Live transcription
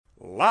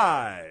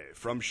Live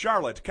from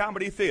Charlotte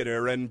Comedy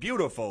Theater in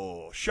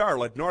beautiful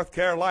Charlotte, North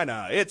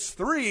Carolina, it's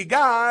Three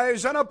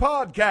Guys and a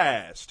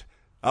Podcast.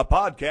 A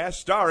podcast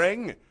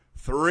starring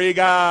three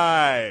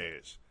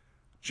guys.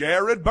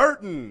 Jared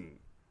Burton,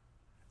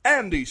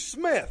 Andy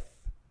Smith,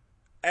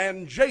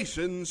 and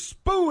Jason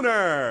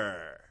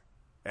Spooner.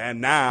 And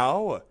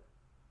now,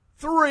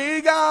 Three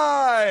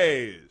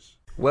Guys.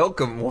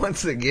 Welcome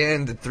once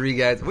again to Three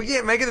Guys. We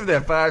can't make it through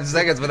that 5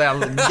 seconds without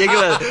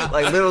giggling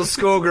like little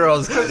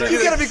schoolgirls.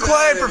 You gotta be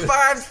quiet for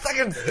 5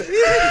 seconds. Dude,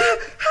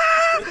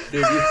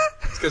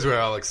 it's because we're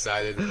all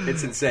excited.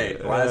 It's insane.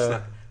 Last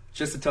night,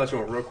 just to touch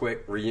on it real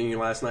quick, reunion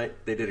last night,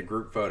 they did a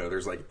group photo.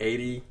 There's like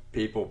 80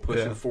 people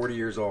pushing 40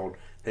 years old.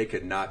 They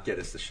could not get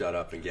us to shut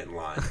up and get in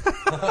line.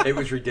 It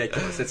was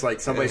ridiculous. It's like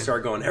somebody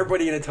started going,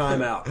 everybody in a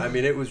timeout. I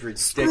mean, it was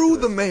ridiculous. Screw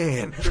the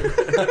man.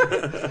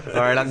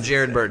 All right, I'm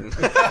Jared Burton.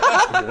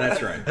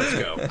 That's right. Let's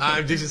go.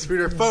 I'm Jason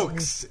Spooner.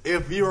 Folks,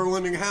 if you are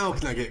wondering how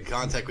can I get in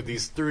contact with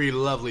these three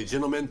lovely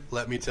gentlemen,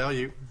 let me tell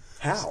you.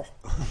 How?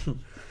 And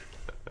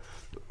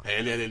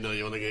I didn't know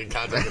you want to get in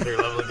contact with three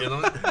lovely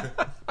gentlemen.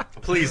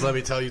 Please let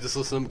me tell you, just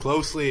listen to them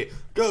closely.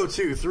 Go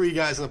to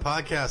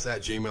 3guysinaPodcast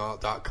at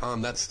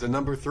gmail.com. That's the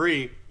number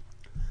 3.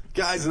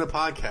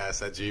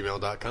 Guysinapodcast at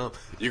gmail.com.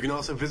 You can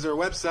also visit our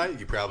website.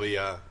 You probably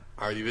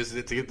already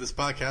visited to get this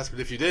podcast, but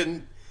if you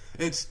didn't,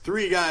 it's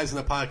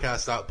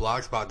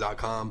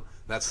 3guysinapodcast.blogspot.com.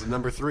 That's the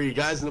number 3,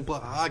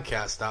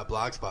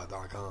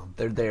 guysinapodcast.blogspot.com.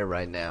 They're there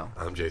right now.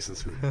 I'm Jason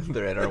Spooner.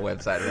 They're at our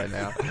website right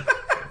now.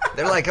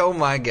 They're like, oh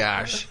my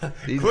gosh.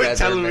 These Quit guys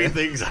telling are me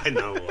there. things I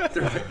know.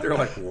 They're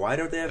like, why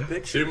don't they have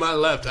pictures? To my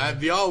left, I have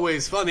the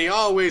always funny,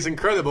 always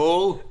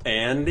incredible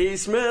Andy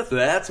Smith,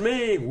 that's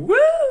me. Woo!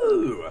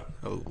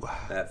 Oh,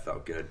 That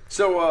felt good.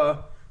 So,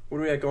 what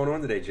do we got going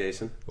on today,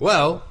 Jason?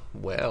 Well,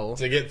 well.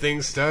 to get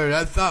things started,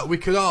 I thought we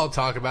could all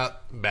talk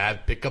about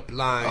bad pickup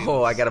lines.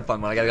 Oh, I got a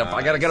fun one. I got a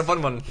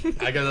fun one.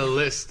 I got a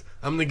list.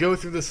 I'm going to go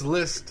through this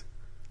list,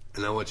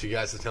 and I want you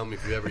guys to tell me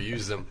if you ever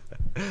use them.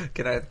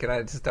 Can I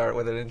start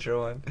with an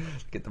intro on?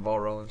 Get the ball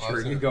rolling?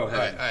 Sure, you go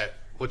ahead. All right.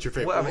 What's your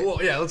favorite? Well, I mean,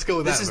 yeah, let's go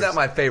with that This is first. not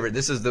my favorite.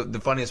 This is the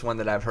funniest one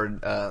that I've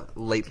heard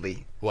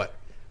lately. What?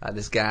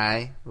 This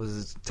guy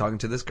was talking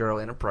to this girl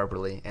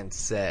inappropriately and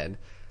said,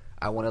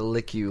 I want to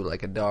lick you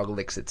like a dog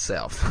licks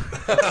itself.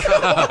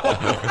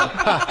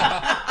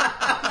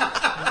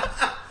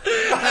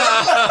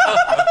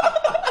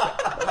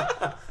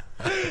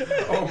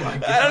 Oh, my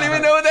God. I don't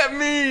even know what that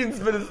means,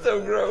 but it's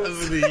so gross.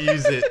 I'm going to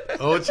use it.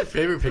 Oh, what's your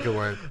favorite pickup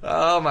line?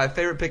 Oh, my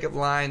favorite pickup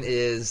line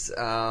is,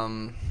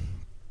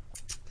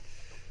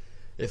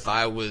 if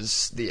I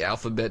was the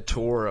alphabet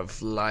tour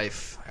of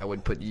life, I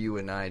would put you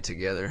and I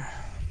together.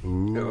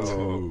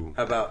 Oh.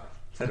 How about,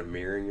 is that a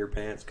mirror in your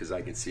pants? Because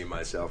I can see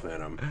myself in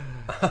them.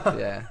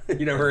 Yeah.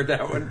 You never heard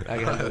that one? I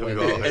got We've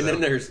all heard And then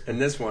that.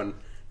 this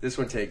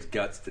one takes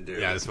guts to do.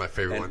 Yeah, this is my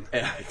favorite one.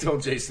 And I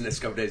told Jason this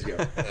a couple days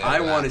ago. I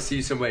want to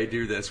see somebody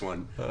do this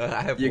one.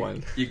 I have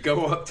one. You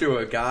go up to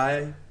a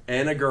guy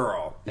and a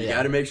girl. You Yeah.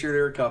 got to make sure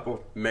they're a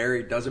couple.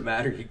 Married, doesn't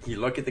matter. You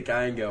look at the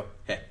guy and go,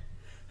 hey,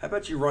 how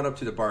about you run up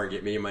to the bar and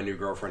get me and my new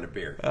girlfriend a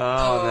beer?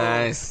 Oh,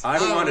 nice. I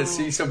want to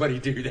see somebody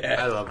do that.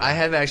 I love it. I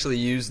have actually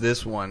used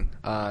this one.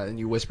 And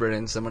you whisper it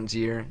in someone's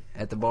ear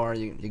at the bar.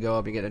 You go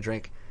up, you get a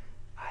drink.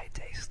 I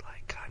taste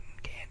like cotton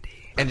candy.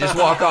 And just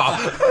walk off.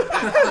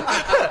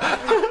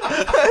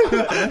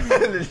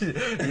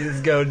 You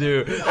just go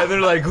do. And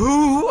they're like,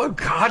 who? A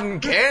cotton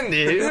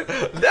candy?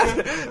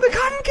 The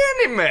cotton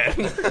candy man.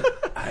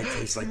 I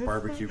taste like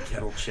barbecue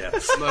kettle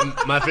chips.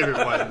 My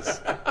favorite ones.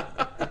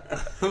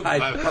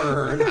 I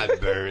burn. I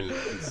burn.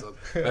 So,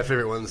 my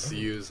favorite ones to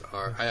use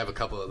are, I have a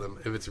couple of them.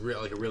 If it's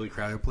like a really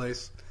crowded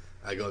place,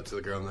 I go up to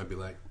the girl and I'd be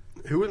like,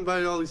 who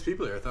invited all these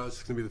people here? I thought it was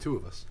just going to be the two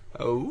of us.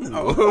 Oh.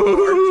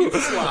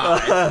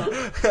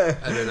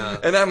 And then,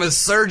 And I'm a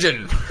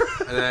surgeon.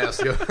 and then I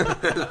also go,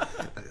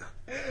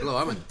 hello,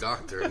 I'm a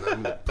doctor, and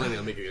I'm planning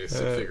on making a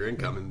 6-figure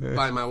income and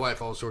buying my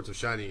wife all sorts of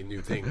shiny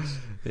new things.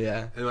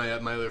 Yeah. And my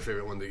other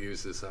favorite one to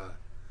use is,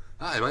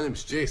 hi, my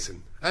name's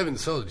Jason. I haven't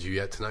insulted you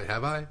yet tonight,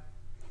 have I?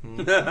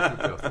 Go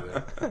through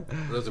that.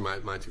 Those are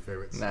my two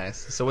favorites. Nice.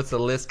 So what's the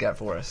list got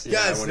for us? Yeah,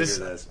 I Guys, want to this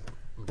hear this.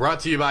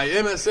 brought to you by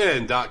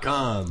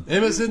MSN.com.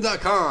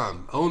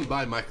 MSN.com, owned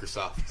by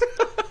Microsoft.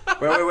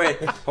 Wait.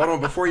 Hold on,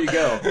 before you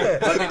go.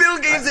 Bill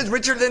Gates is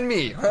richer than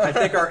me. I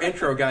think our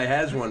intro guy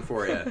has one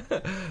for you.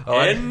 Oh,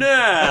 And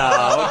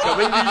now,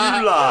 coming to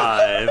you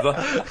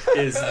live,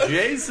 is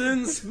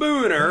Jason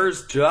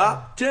Spooner's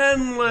Top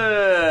 10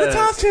 List.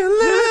 Top 10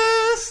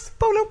 list!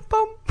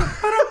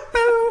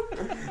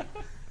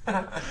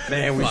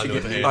 Man, we should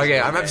get the Okay,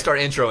 I'm going to start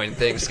introing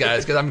things,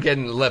 guys, because I'm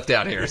getting left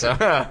out here. So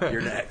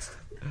You're next.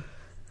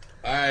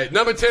 All right,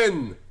 number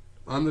 10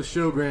 on the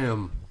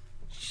showgram.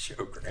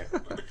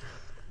 Showgram.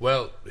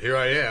 Well, here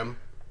I am.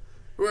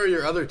 Where are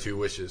your other 2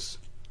 wishes?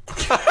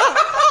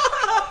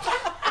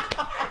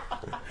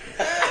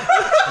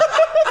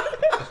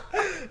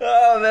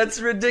 Oh,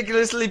 that's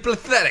ridiculously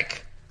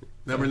pathetic.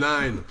 Number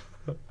 9.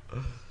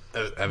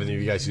 Haven't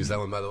you guys used that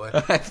one, by the way?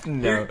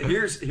 No.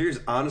 Here's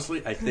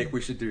honestly, I think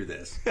we should do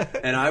this,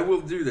 and I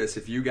will do this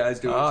if you guys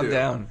do it Oh, too.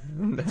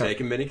 down. Take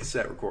a mini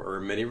cassette recorder or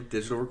a mini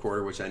digital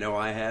recorder, which I know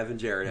I have and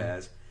Jared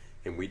has,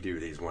 and we do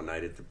these one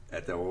night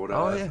at the old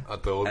Oh, yeah.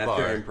 At the old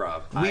after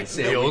bar. improv. I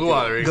say The we old do it.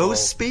 watering Go hole.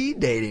 speed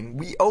dating.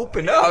 We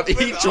open up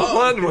each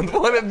one with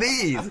one of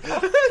these.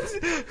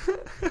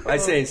 I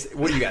say,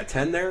 what do you got?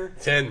 10 there?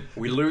 10.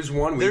 We lose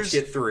one, we There's-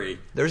 each get 3.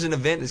 There's an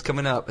event that's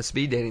coming up, a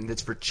speed dating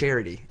that's for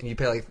charity, and you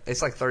pay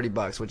it's like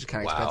 $30, which is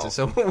kind of Wow. expensive.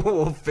 So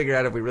we'll figure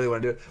out if we really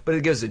want to do it. But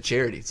it goes to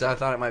charity, so I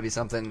thought it might be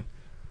something,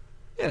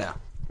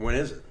 When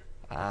is it?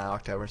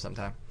 October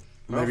sometime.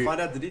 Well, Maybe-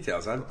 find out the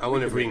details. I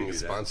wonder if we maybe can do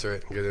that. sponsor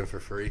it and get in for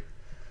free.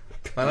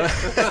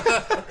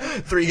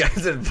 3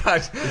 guys in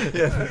 5.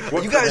 Yeah.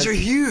 What You guys for are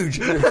huge.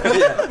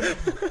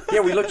 Yeah,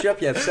 we looked you up.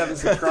 You have 7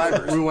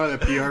 subscribers. We want a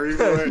PR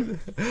report.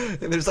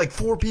 And there's like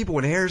 4 people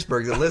in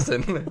Harrisburg that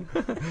listen.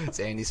 It's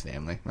Andy's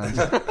family.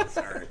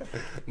 Sorry.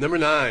 Number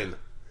 9.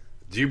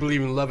 Do you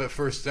believe in love at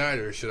first sight,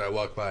 or should I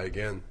walk by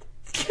again?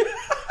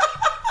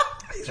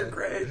 These are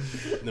great.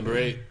 Number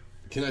 8.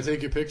 Can I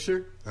take your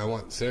picture? I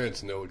want Sarah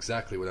to know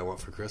exactly what I want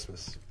for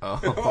Christmas.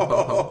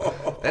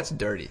 Oh, that's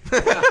dirty.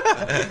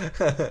 That's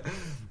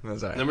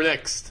all right. Number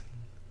next.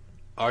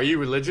 Are you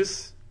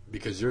religious?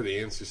 Because you're the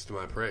answers to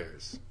my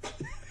prayers.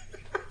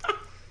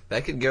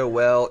 That could go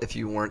well if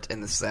you weren't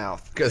in the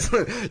South, because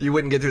you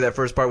wouldn't get through that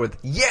first part with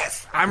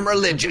 "Yes, I'm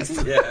religious."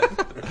 Yeah.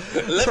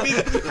 Let me.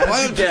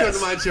 Why don't you Yes.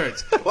 come to my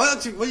church? Why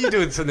don't you? What are you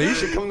doing Sunday? You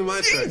should come to my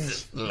church.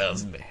 Jesus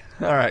loves me.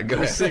 All right, go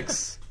Number ahead.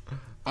 6.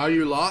 Are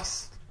you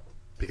lost?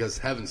 Because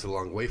heaven's a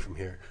long way from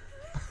here.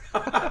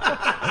 Oh,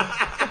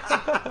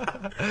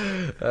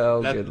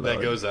 That, good that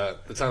lord. goes.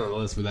 It's on the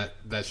list, but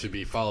that should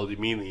be followed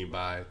immediately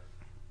by.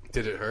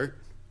 Did it hurt?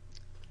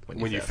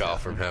 When you fell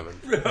from heaven.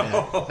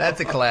 That's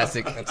a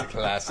classic. That's a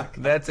classic.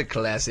 That's a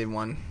classy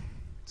one.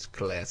 It's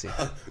classy.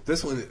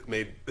 This one's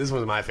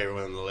my favorite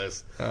one on the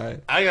list. All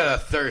right. I got a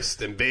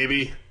thirst, and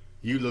baby,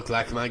 you look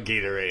like my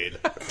Gatorade.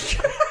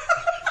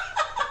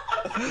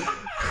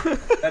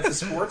 That's a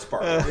sports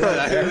bar. Isn't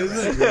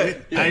that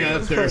great? I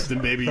got a thirst,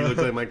 and baby, you look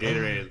like my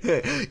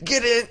Gatorade.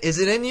 Get in. Is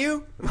it in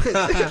you?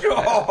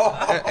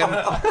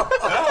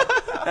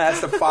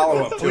 That's the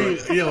follow-up to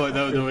it. You know what?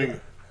 No,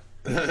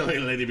 the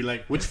lady be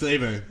like, "Which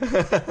flavor?"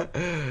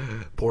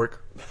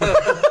 Pork.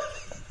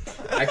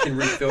 I can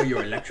refill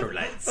your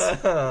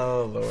electrolytes.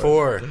 Oh lord.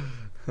 4.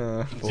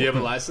 Do you have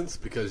a license?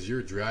 Because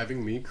you're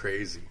driving me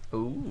crazy.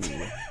 Ooh.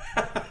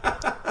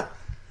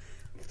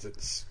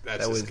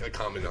 That's was- just a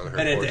comment on her.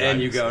 And at poor the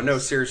end, you driving go, skills. "No,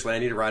 seriously, I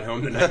need to ride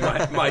home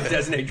tonight. My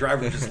designated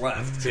driver just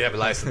left." Do you have a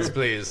license,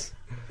 please?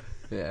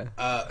 Yeah.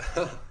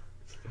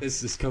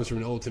 This comes from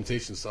an old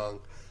Temptation song.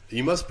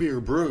 You must be a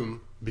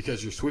broom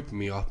because you're sweeping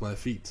me off my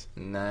feet.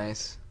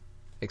 Nice.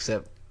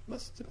 Except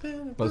Must have been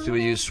a most people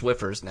use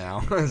Swiffers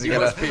now. So You you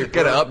must be a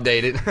gotta broom.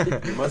 update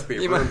it. You must be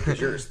a You broom must- because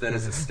you're as thin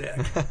as a stick.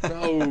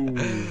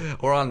 No.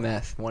 or on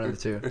meth, one of the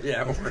two.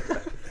 Yeah.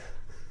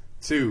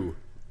 2.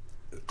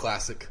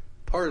 Classic.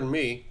 Pardon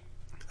me.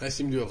 I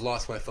seem to have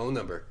lost my phone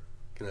number.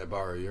 Can I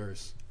borrow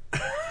yours?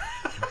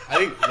 I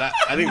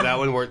think that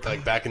one worked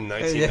like back in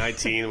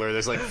 1919, where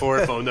there's like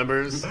 4 phone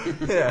numbers.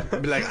 Yeah.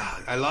 I'd be like,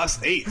 I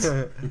lost 8.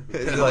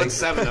 It's What's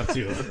 7 up to?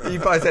 You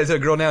probably say to a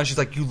girl now, and she's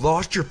like, "You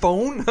lost your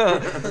phone?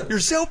 Your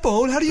cell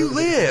phone? How do you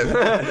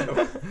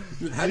live?"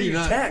 How do you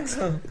not? Text.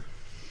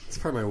 It's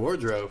part of my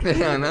wardrobe.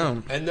 Yeah, I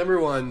know. And number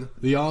 1,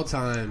 the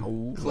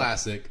all-time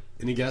classic.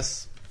 Any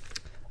guess?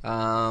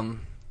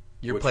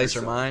 Your What's place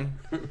your or mine?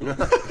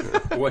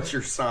 What's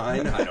your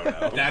sign? I don't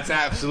know. That's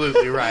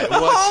absolutely right.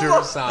 What's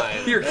your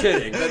sign? You're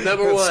kidding. The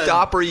number 1.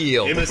 Stop or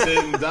yield.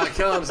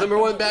 MSN.com's number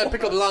 1 bad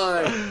pickup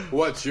line.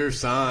 What's your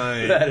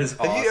sign? That is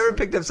awesome. Have you ever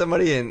picked up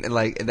somebody and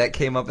like that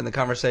came up in the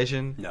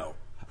conversation? No.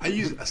 I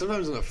use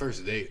sometimes on a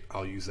first date.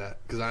 I'll use that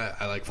because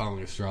I like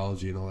following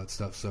astrology and all that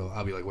stuff. So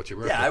I'll be like, "What's your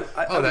birthday?" Yeah,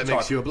 I oh, would that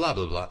makes talk- you a blah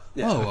blah blah.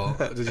 Yeah. Oh,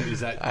 well, is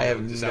that? I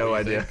have no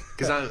idea.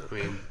 Because I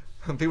mean,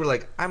 People are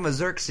like, "I'm a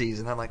Xerxes,"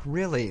 and I'm like,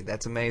 "Really?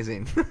 That's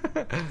amazing."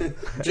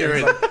 you're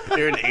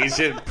an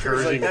ancient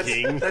Persian Like,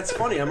 king, that's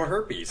funny. I'm a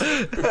herpes.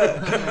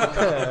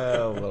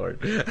 Oh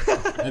Lord.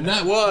 and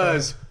that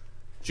was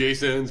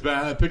Jason's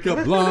bad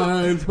pickup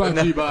lines brought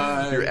to you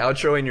by. You're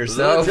outroing The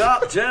yourself.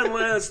 top 10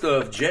 list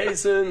of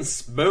Jason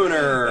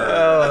Spooner.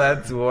 Oh,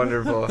 that's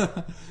wonderful.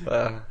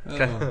 Can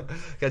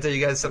I tell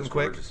you guys something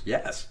quick? Gorgeous.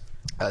 Yes.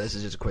 This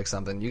is just a quick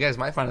something. You guys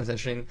might find this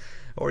interesting,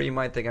 or you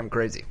might think I'm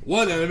crazy.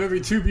 1 out of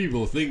every 2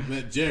 people think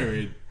that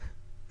Jared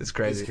It's is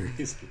crazy.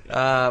 crazy.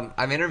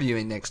 I'm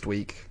interviewing next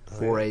week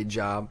for a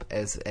job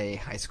as a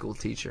high school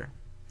teacher.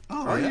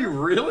 Are you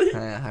really?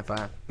 High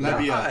five.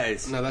 That'd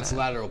Nice. no, that's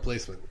lateral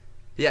placement.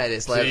 Yeah, it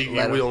is. So you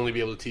would only be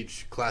able to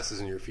teach classes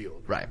in your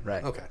field. Right.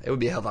 Okay. It would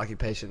be health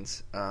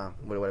occupations. What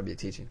would I be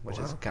teaching? Which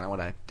is kind of what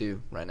I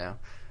do right now.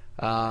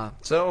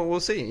 So we'll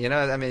see. You know,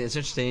 I mean, it's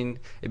interesting.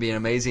 It'd be an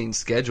amazing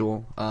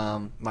schedule.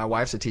 My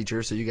wife's a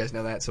teacher, so you guys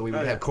know that. So we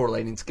would have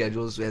correlating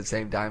schedules. We had the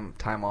same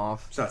time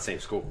off. It's not the same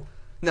school.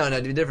 No,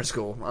 it'd be a different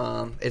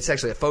school. It's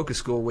actually a focus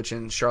school, which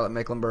in Charlotte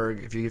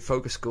Mecklenburg, if you get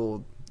focus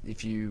school,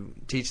 if you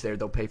teach there,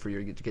 they'll pay for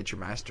you to get your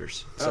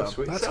master's. So,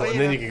 sweet. That's so, cool. And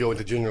yeah. then you can go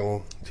into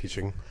general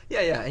teaching.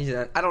 Yeah.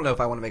 And, I don't know if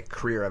I want to make a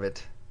career of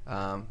it.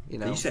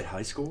 You said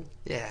high school?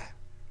 Yeah.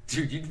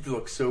 Dude, you'd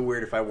look so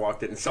weird if I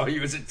walked in and saw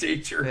you as a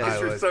teacher because Yeah,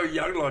 you're I would. so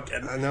young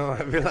looking. I know.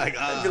 I'd be like,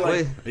 be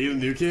like, are you the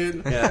new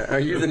kid? Yeah, are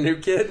you the new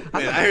kid?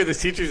 Man, I heard this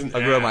teacher's an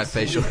I'll grow my ass.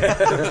 facial.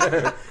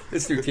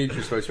 This new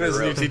teacher's supposed to be This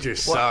new real. teacher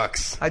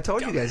sucks. I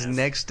told you guys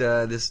next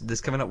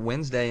this coming up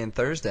Wednesday and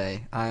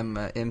Thursday, I'm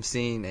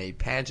emceeing a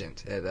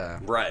pageant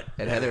at Right.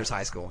 at Heather's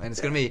high school, and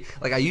it's gonna be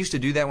like I used to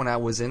do that when I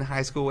was in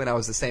high school and I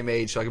was the same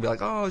age, so I could be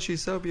like, oh,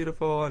 she's so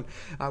beautiful, and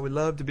I would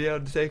love to be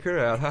able to take her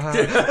out.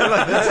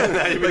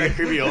 Now you'd be like a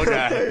creepy old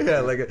guy.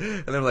 Yeah,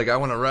 and they're like, I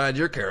want to ride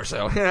your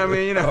carousel. You know what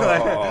I mean?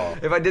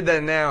 Like, if I did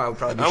that now, I would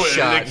probably be I would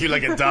shot. lick you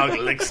like a dog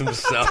licks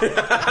himself. You're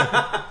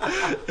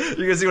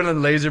gonna see one of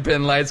the laser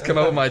pen lights come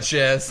up on my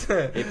chest.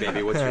 Hey,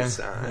 baby, what's your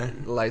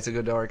sign? Lights will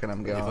go dark and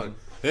I'm gone.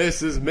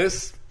 This is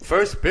Miss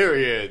First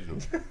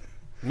Period.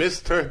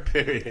 Mr.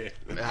 Period.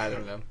 I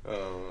don't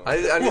know.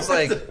 I'm just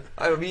like,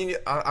 I mean,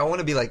 I want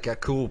to be like a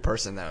cool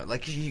person though.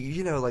 Like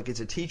like as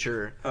a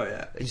teacher, Oh,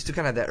 yeah. you still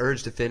kind of have that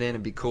urge to fit in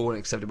and be cool and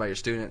accepted by your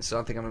students. So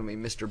I think I'm gonna be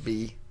Mr.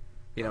 B.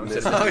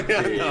 Instead of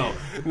Oh, yeah,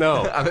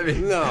 no. I'm gonna be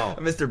No.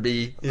 Mr.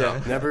 B. No,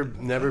 Yeah.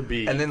 never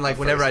be. And then like a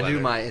whenever first I do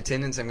letter. my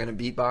attendance, I'm gonna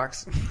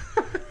beatbox.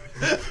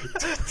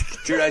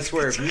 Dude, I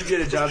swear, if you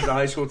get a job as a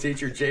high school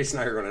teacher, Jason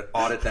and I are going to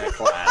audit that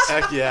class.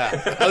 Heck yeah.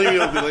 I don't even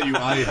know if they let you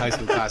audit high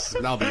school classes,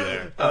 but I'll be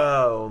there.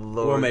 Oh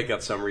Lord. We'll make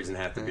up some reason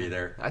to have to be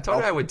there. I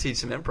told her I would teach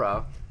some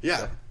improv.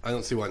 Yeah, I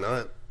don't see why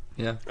not.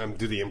 Yeah.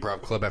 Do the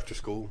improv club after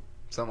school.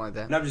 Something like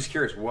that. And I'm just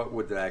curious, what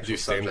would the actual Do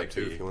stand-up, subject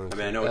too, be? if you wanted I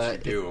mean, I know what to. you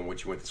do and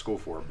what you went to school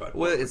for, but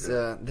Well, what it's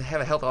would they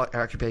have a health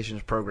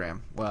occupations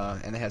program,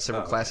 and they have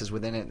several Oh. classes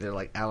within it. They're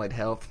like allied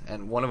health,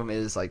 and one of them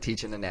is like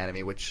teaching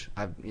anatomy, which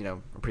I'm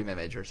a pre-med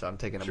major, so I'm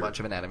taking a bunch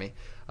of anatomy.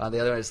 The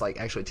other is like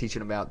actually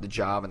teaching about the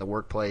job and the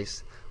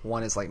workplace.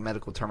 One is like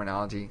medical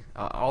terminology,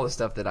 all the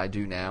stuff that I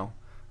do now.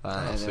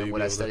 And so then you'd what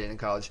be I able to- studied in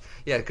college.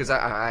 Yeah, because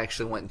I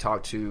actually went and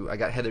talked to, I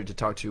got Heather to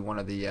talk to one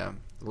of the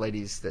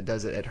ladies that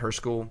does it at her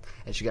school,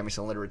 and she got me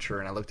some literature,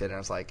 and I looked at it and I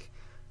was like,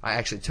 I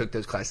actually took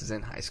those classes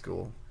in high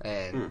school,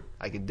 and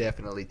I could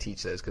definitely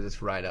teach those because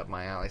it's right up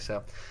my alley.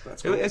 So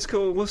That's cool. it's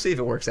cool. We'll see if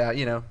it works out.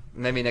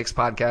 Maybe next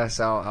podcast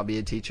I'll be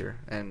a teacher,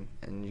 and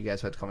you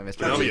guys will have to call me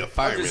Mr. And I'll G. be a I'm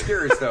fireman. just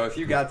curious, though, if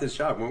you got this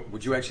job,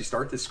 would you actually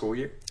start this school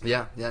year?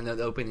 Yeah, no,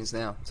 the opening's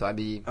now, so I'd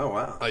be Oh,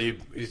 wow. Oh, you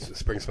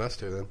spring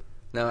semester then?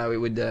 no, it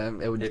would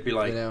It'd be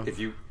like, if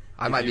you...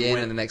 I if might you be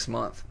went- in the next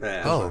month. Yeah,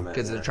 that's Oh. what I meant,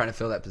 Because yeah. they're trying to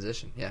fill that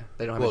position. Yeah,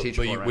 they don't have Well, a teacher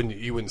but for you it,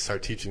 right? wouldn't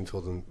start teaching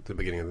until the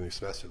beginning of the new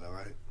semester, though,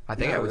 right? I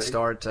think No, I would they-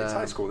 start it's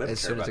high school. They don't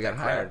as care soon as I about got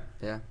that crap. hired.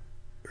 Yeah,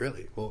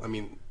 Really? Well, I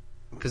mean,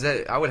 because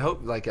I would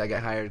hope like I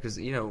got hired because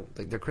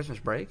like their Christmas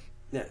break,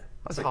 Yeah. That's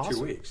It's like awesome.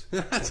 2 weeks.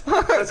 That's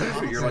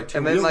you're like 2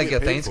 and then don't like get a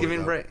paid for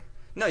Thanksgiving it, break.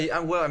 No,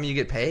 you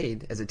get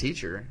paid as a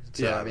teacher.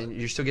 So Yeah. I mean,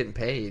 you're still getting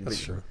paid. that's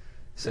but- true.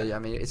 So yeah, I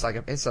mean, it's like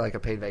a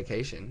paid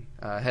vacation.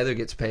 Heather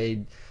gets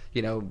paid,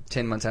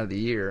 10 months out of the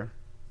year.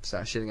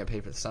 So she doesn't get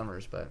paid for the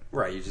summers, but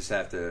Right, you just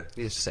have to...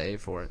 you just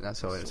save for it.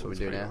 That's what we it's do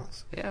pretty now.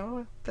 awesome. Yeah,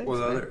 well, thanks,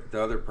 Well, man.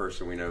 the other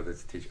person we know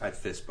that's a teacher, I'd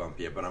fist bump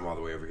you, but I'm all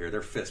the way over here.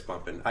 They're fist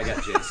bumping. I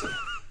got Jason.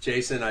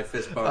 Jason, I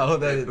fist bumped. Oh,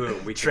 and that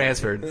boom, we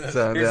transferred.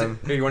 So Here, then,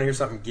 you want to hear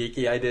something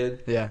geeky I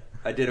did? yeah.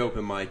 I did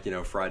open mic,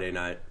 Friday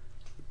night,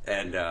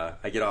 and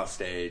I get off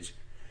stage.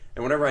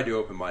 And whenever I do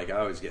open mic, I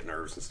always get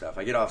nervous and stuff.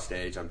 I get off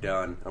stage, I'm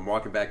done. I'm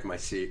walking back to my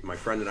seat. My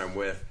friend that I'm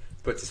with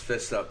puts his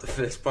fist up, the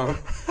fist bump.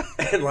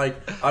 And,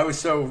 I was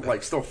so,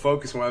 still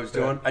focused on what I was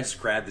doing, I just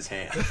grabbed his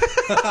hand.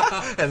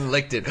 And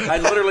licked it. I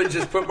literally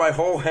just put my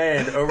whole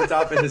hand over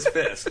top of his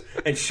fist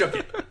and shook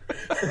it.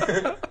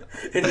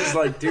 And he's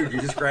like, dude,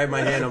 you just grabbed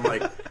my hand. I'm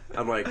like,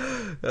 oh,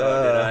 did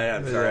I?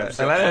 I'm sorry. Yeah. I'm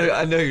so And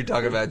I know who you're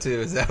talking about too.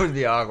 Is that would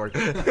be awkward.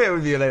 It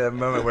would be like that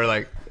moment where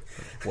like,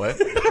 what?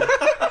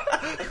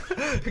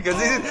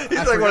 Because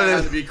he's like one of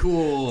to those. be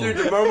cool. Dude,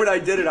 the moment I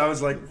did it, I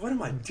was like, what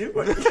am I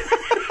doing?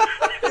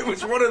 It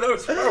was one of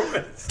those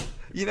moments.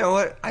 You know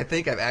what? I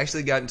think I've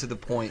actually gotten to the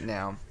point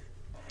now.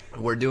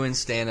 We're doing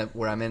stand up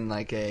where I'm in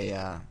like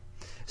a.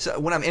 So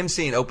when I'm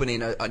emceeing,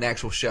 opening an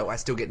actual show, I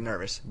still get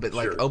nervous. But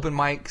like Sure. open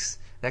mics,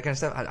 that kind of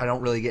stuff, I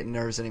don't really get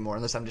nervous anymore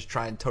unless I'm just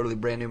trying totally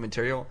brand new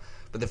material.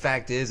 But the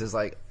fact is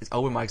like it's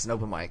open mic's an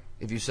open mic.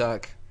 If you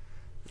suck.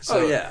 So,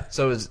 Oh, yeah.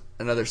 So is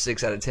another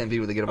 6 out of 10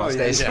 people that get up on Oh,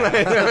 yeah, stage. yeah.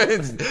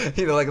 It's,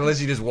 like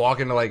unless you just walk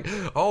into like,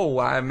 oh,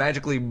 I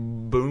magically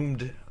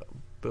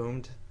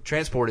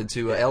transported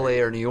to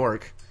LA or New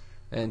York,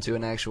 and to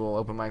an actual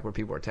open mic where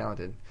people are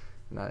talented,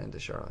 not into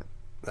Charlotte.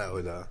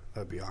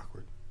 That'd be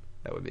awkward.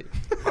 That would be.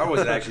 I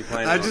wasn't actually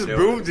planning I on just doing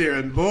boomed here,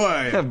 and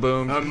boy,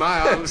 Boomed. my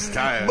arm's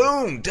tired.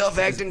 Boom! Tough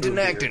acting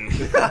to acting.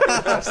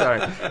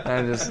 Sorry,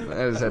 I just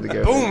had to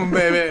go. Boom,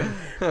 baby.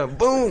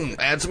 Boom!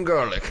 Add some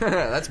garlic.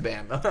 That's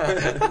bam. All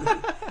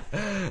Bam!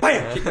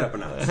 Kick it up a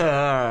notch.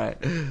 right,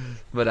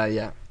 but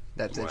yeah,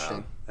 that's Wow,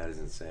 interesting. that is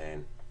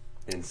insane.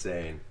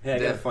 Insane. Hey, I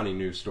got Yeah. a funny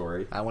news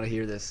story. I want to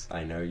hear this.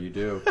 I know you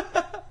do.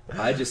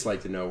 I'd just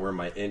like to know where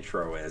my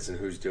intro is and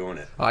who's doing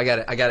it. Oh, I got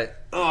it.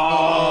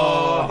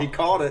 Oh, he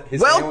called it.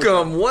 His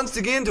Welcome once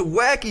again to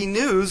Wacky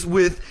News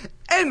with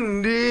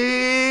Andy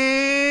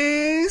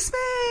Smith.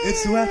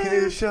 It's Wacky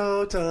News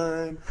show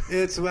time.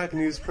 It's Wacky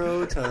News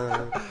pro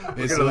time.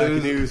 It's gonna Wacky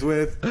lose. News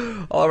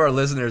with... All of our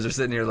listeners are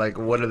sitting here like,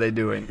 what are they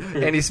doing?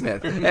 Andy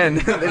Smith. And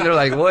they're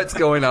like, what's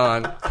going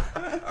on?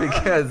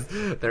 Because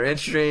they're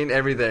entering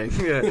everything.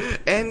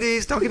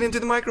 Andy's talking into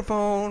the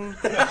microphone.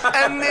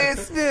 Andy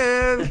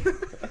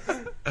Smith.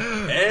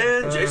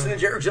 And Jason and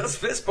Jared just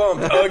fist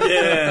bumped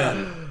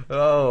again.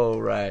 Oh,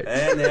 right.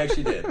 And they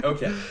actually did.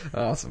 Okay.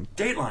 Awesome.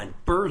 Dateline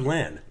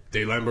Berlin.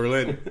 Dateline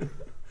Berlin.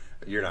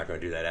 You're not going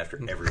to do that after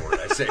every word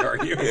I say,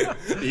 are you?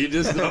 You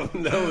just don't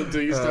know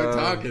until you start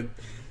talking.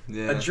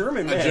 Yeah. A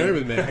German man. A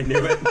German man. I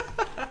knew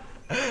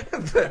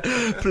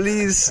it.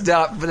 Please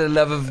stop for the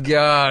love of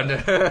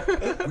God.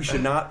 We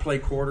should not play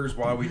quarters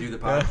while we do the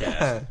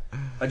podcast.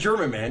 A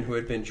German man who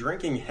had been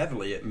drinking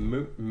heavily at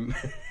Munich's.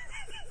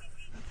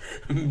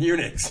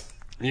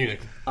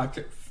 Munich.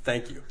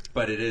 Thank you.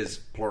 But it is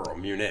plural,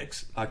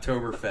 Munich's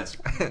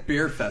Oktoberfest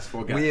Beer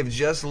Festival. We have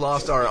just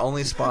lost our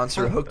only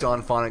sponsor, Hooked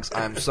on Phonics.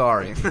 I'm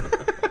sorry.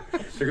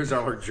 There's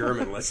all our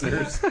German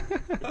listeners. All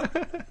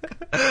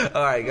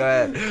right, go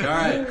ahead. All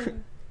right.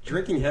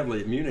 Drinking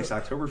heavily at Munich's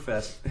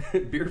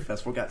Oktoberfest Beer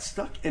Festival got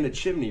stuck in a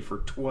chimney for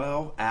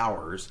 12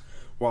 hours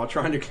while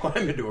trying to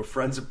climb into a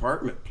friend's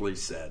apartment,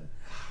 police said.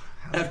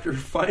 After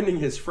finding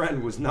his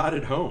friend was not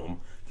at home,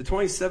 the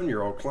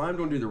 27-year-old climbed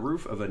onto the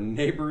roof of a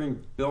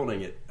neighboring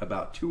building at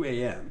about 2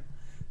 a.m.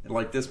 And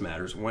like this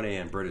matters, 1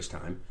 a.m. British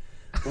time.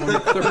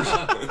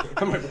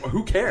 I'm like,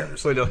 who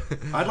cares? Wait, no.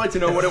 I'd like to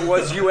know what it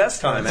was U.S.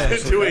 time,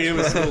 actually. 2 a.m.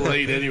 is still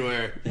late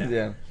anywhere.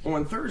 Yeah.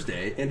 On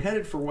Thursday, and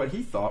headed for what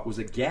he thought was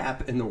a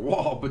gap in the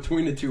wall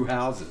between the two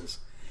houses.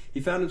 He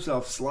found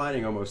himself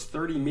sliding almost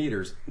 30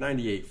 meters,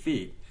 98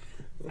 feet,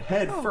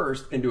 head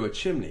first into a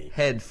chimney.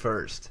 Head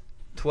first.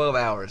 12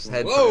 hours.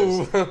 Head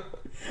Whoa! first.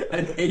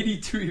 An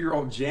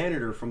 82-year-old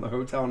janitor from the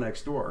hotel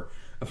next door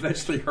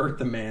eventually heard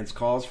the man's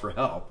calls for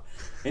help,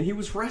 and he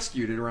was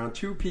rescued at around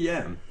 2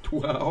 p.m.,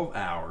 12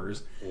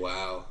 hours,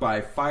 Wow.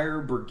 by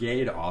fire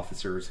brigade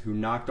officers who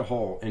knocked a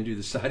hole into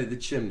the side of the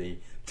chimney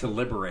to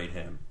liberate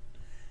him.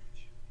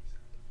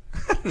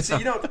 See,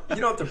 you know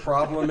what the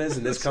problem is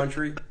in this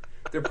country?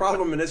 The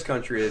problem in this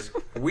country is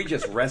we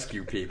just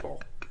rescue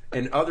people.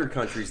 In other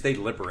countries, they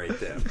liberate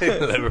them.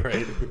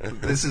 Liberated.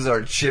 This is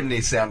our chimney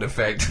sound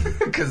effect.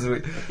 Because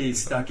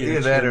He's stuck in Either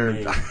a that or-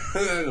 chimney.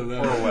 I don't know.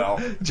 Orwell.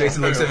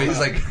 Jason looks at me, he's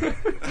like,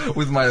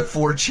 with my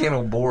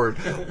 4-channel board,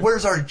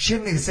 where's our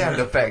chimney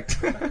sound effect?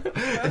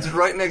 It's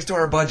right next to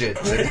our budget.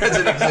 It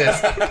doesn't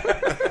exist.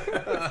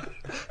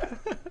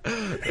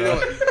 You know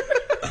what?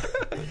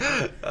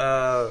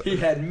 He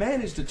had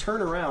managed to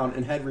turn around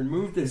and had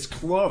removed his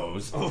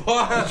clothes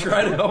to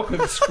try to help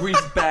him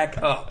squeeze back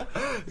up.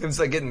 It's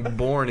like getting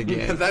born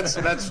again.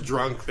 That's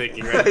drunk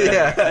thinking right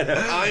there.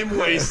 Yeah. I'm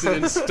wasted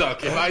and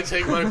stuck. If I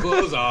take my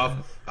clothes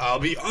off, I'll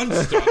be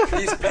unstuck.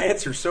 These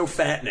pants are so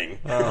fattening.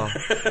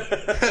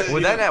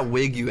 Would that not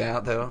wig you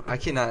out, though?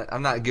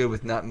 I'm not good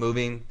with not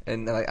moving.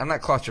 And like, I'm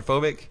not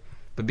claustrophobic,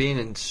 but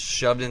being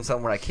shoved in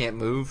something where I can't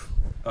move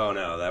Oh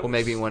no, that will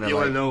make me want You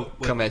wanna know to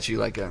what- come at you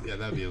like a Yeah,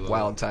 that'd be a little...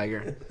 wild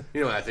tiger.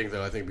 You know what I think,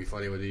 though? I think it'd be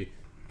funny with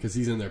because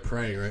he's in there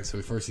praying, right?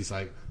 So first he's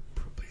like,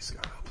 please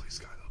God, oh, please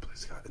God, oh,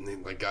 please God. And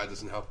then, like, God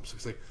doesn't help him. So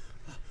he's like,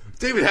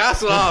 David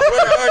Hasselhoff,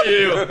 where are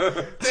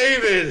you?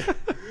 David,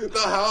 the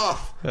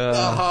Hoff, the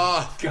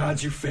Hoff.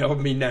 God, you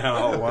failed me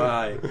now.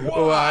 Why?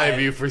 Why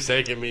have you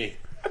forsaken me?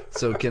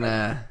 So can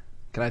I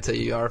tell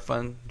you our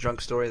fun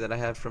drunk story that I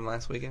had from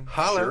last weekend?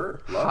 Holla.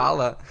 Sure. Love it.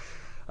 Holla.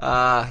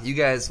 You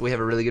guys, we have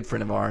a really good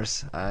friend of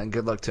ours.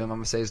 Good luck to him. I'm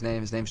going to say his name.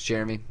 His name's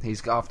Jeremy.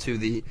 He's off to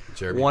the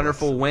Jeremy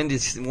wonderful Windy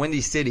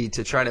City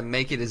to try to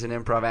make it as an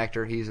improv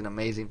actor. He's an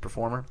amazing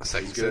performer.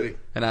 Second good. City.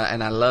 And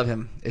I love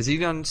him. Is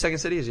he on Second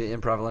City or is he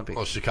Improv Olympic?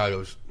 Well,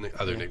 Chicago's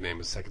other nickname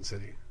is Second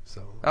City.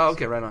 So Oh,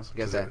 okay, right on.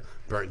 Guess that.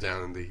 burnt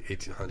down in the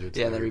 1800s.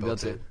 Yeah, and they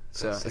rebuilt it.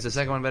 So That's is the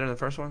second one better than the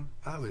first one?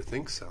 I would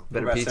think so. What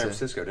Better about pizza. San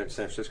Francisco? Didn't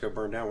San Francisco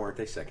burn down? Weren't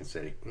they Second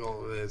City?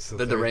 Well, it's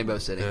They're the Rainbow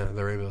City. Yeah,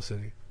 the Rainbow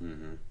City.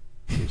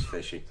 Seems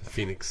fishy.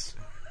 Phoenix.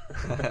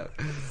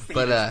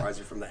 But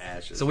Rising from the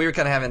ashes. so we were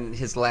kind of having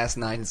his last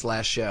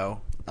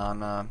show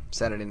on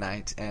Saturday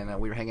night, and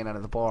we were hanging out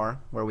at the bar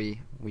where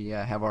we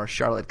have our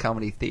Charlotte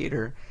Comedy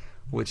Theater,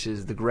 which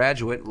is The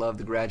Graduate. Love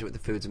The Graduate. The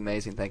food's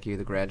amazing. Thank you,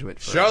 The Graduate.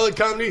 For, Charlotte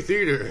Comedy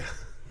Theater.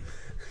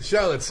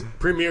 Charlotte's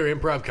premier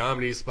improv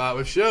comedy spot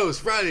with shows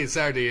Friday and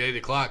Saturday at 8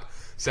 o'clock.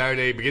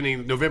 Saturday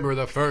beginning November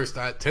the 1st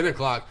at 10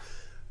 o'clock.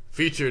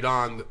 Featured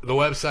on the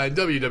website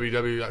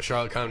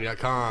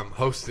www.charlottecomedy.com.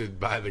 Hosted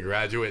by The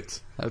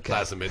Graduate. Okay.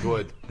 Class of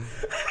Midwood.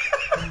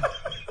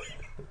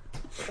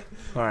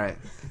 All right.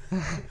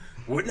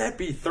 Wouldn't that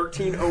be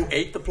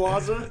 1308 The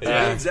Plaza? To be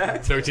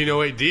exact.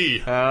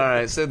 1308D. All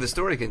right, so the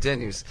story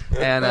continues,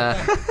 and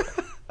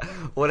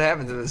what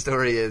happens in the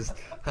story is,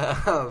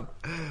 so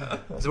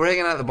we're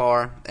hanging out at the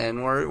bar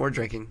and we're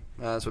drinking.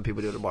 That's what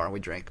people do at a bar. We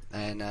drink,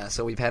 and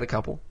so we've had a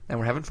couple, and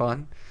we're having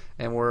fun,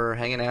 and we're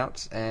hanging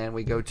out, and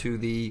we go to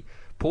the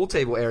pool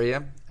table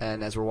area,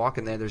 and as we're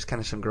walking there, there's kind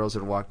of some girls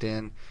that walked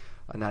in,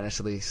 not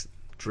necessarily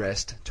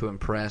dressed to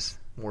impress,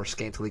 more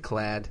scantily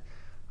clad,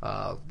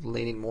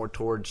 leaning more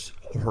towards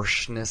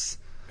hoarseness.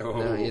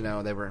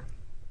 Oh. They were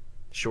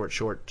short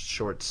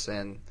shorts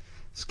and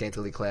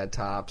scantily clad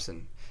tops,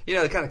 and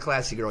the kind of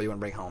classy girl you want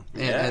to bring home.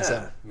 And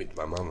so, Meet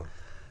my mama.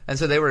 and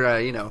so they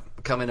were,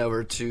 coming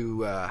over to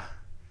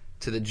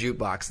the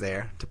jukebox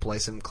there to play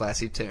some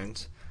classy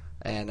tunes.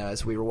 And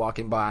as we were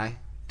walking by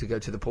to go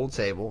to the pool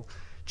table,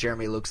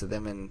 Jeremy looks at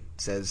them and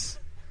says,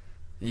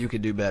 "You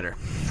could do better."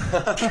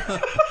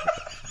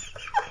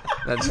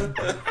 That's You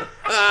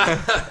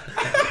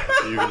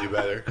can do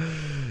better.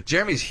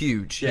 Jeremy's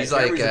huge. Yeah, he's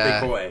Jeremy's like a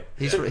big boy.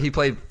 He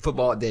played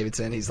football at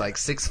Davidson. He's like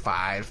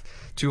 6'5",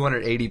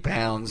 280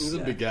 pounds. He's a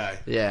big guy.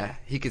 Yeah,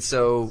 he could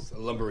A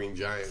lumbering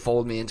giant.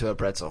 fold me into a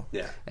pretzel.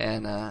 Yeah.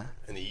 And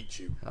And he eats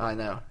you. I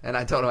know. And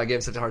I told him I gave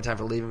him such a hard time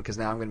for leaving because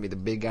now I'm going to be the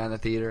big guy in the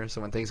theater.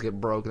 So when things get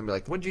broke, they'll be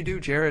like, "What'd you do,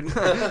 Jared?"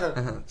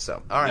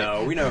 So, all right.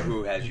 No, we know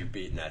who has you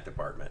beat in that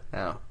department.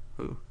 Oh,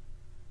 who?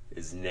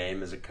 His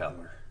name is a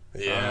color.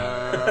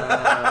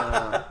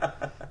 Yeah.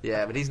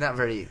 Yeah, but he's not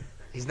very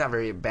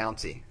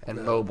bouncy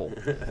and mobile.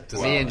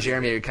 Me and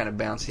Jeremy are kind of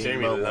bouncy Jamie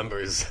and mobile.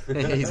 lumbers.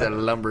 He's a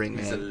lumbering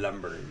He's a man.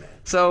 lumbering man.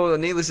 So,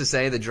 needless to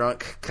say, the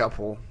drunk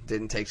couple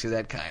didn't take to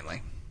that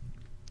kindly.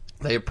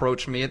 They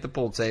approached me at the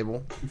pool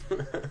table,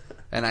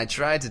 and I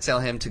tried to tell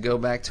him to go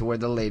back to where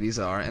the ladies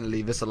are and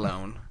leave us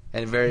alone.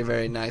 In a very,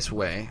 very nice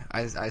way.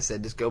 I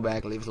said, just go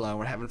back, leave us alone.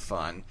 We're having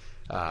fun.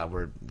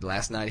 We're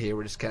last night here.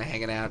 We're just kind of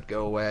hanging out.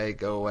 Go away,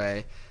 go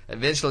away.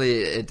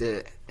 Eventually,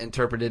 it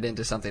interpreted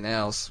into something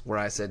else where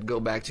I said, "Go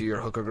back to your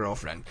hooker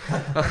girlfriend." Go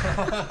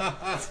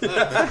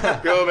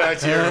back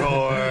to your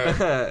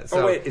whore.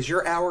 So- Oh, wait, is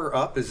your hour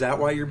up? Is that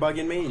why you're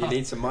bugging me? You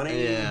need some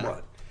money? Yeah.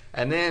 What?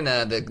 And then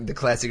the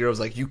classy girl was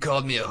like, "You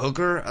called me a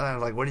hooker?" And I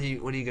was like, "What are you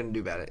going to do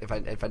about it if I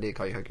did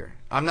call you a hooker?"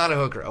 "I'm not a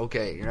hooker."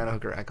 "Okay, you're not a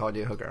hooker. I called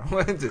you a hooker." I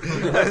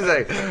was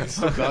like,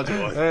 Still called you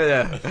one.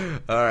 yeah.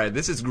 All right,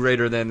 this is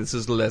greater than, this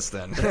is less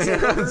than.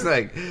 It's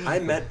like, I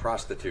meant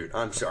prostitute.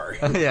 I'm sorry.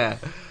 yeah.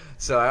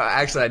 So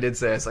I did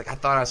say, it's like, "I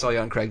thought I saw you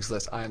on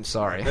Craigslist. I'm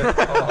sorry."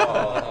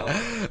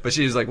 But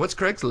she was like, "What's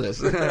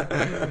Craigslist?"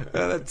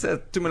 That's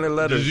too many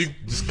letters. Did you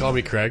just call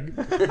me Craig?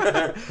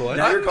 What?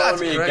 Now you're I'm calling not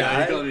me a Craig.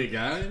 guy. You calling me a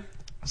guy?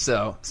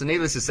 So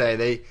needless to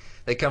say,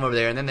 they come over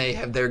there, and then they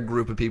have their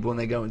group of people, and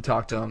they go and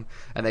talk to them,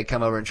 and they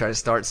come over and try to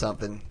start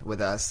something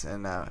with us.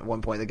 And at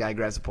one point, the guy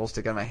grabs a pole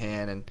stick out of my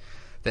hand, and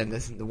then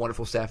the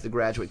wonderful staff of the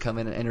Graduate come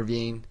in and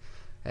intervene.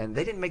 And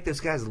they didn't make those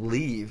guys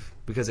leave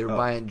because they were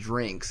buying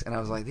drinks. And I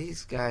was like,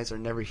 these guys are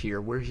never here.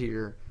 We're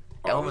here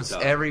All the almost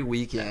time. every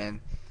weekend.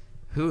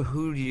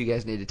 Who do you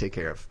guys need to take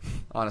care of,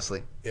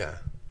 honestly? Yeah.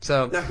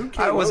 So Now, who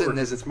came I over? wasn't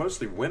Because it's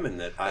mostly women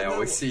that I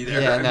always see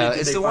there. Yeah, I mean, no, did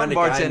it's they the one find a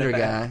guy in the bartender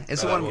back? guy.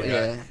 It's the one.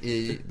 yeah.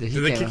 Yeah. Did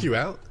they kick you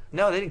out?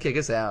 No, they didn't kick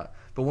us out.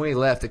 But when we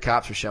left, the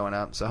cops were showing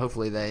up. So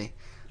hopefully they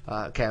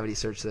cavity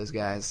searched those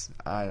guys.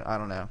 I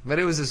don't know. But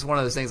it was just one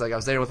of those things. Like, I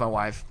was there with my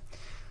wife.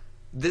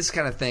 This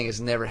kind of thing has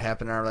never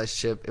happened in our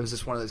relationship. It was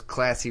just one of those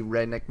classy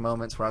redneck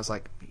moments where I was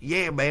like,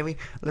 "Yeah, baby,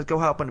 let's go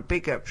hop in the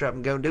pickup truck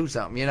and go do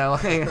something."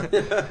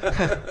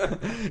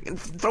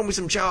 Throw me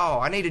some chaw.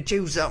 I need to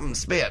chew something,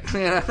 spit.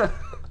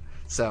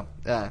 So,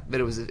 but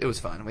it was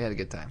fun. We had a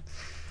good time.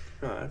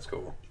 Oh, that's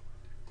cool.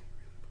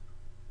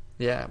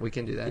 Yeah, we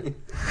can do that.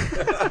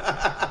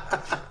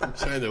 I'm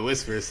trying to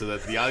whisper so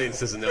that the audience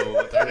doesn't know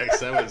what our next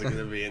segment is going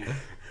to be, and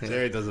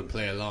Jerry doesn't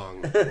play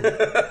along.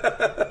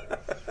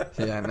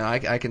 Yeah, no,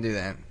 I can do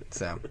that.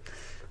 So,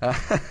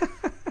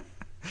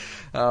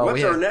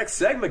 What's our next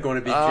segment going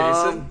to be,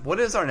 Jason? what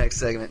is our next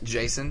segment,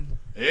 Jason?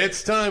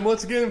 It's time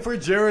once again for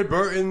Jared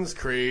Burton's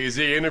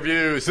Crazy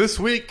Interviews. This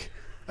week,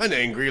 an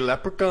angry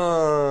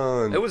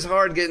leprechaun. It was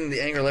hard getting the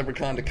Angry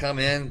Leprechaun to come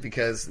in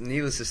because,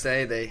 needless to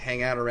say, they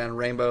hang out around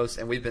rainbows,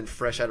 and we've been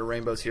fresh out of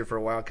rainbows here for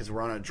a while because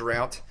we're on a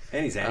drought.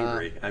 And he's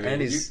angry. I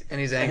mean, and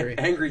he's angry.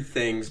 Angry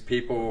things,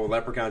 people,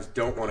 leprechauns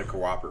don't want to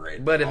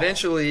cooperate. But at all.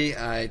 eventually,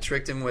 I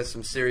tricked him with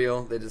some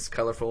cereal that is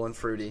colorful and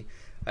fruity,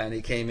 and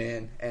he came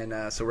in,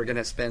 and so we're going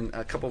to spend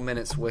a couple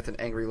minutes with an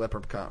angry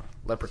leprechaun.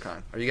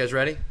 Are you guys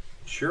ready?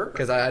 Sure.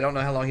 Because I don't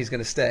know how long he's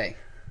going to stay.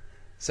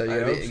 So you I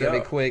got to hope be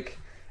so. quick,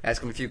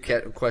 ask him a few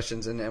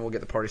questions, and we'll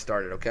get the party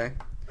started, okay?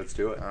 Let's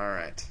do it. All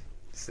right.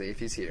 Let's see if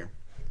he's here.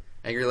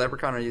 Angry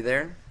Leprechaun, are you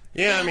there?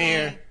 Yeah, I'm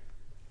here.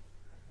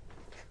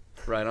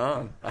 Right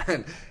on.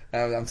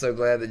 I'm so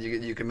glad that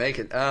you can make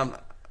it.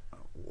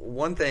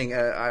 One thing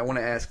I want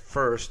to ask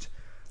first,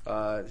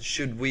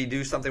 should we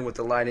do something with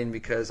the lighting?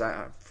 Because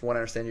from what I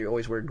understand, you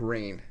always wear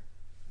green.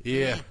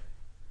 Yeah.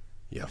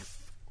 You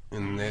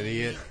an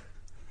idiot.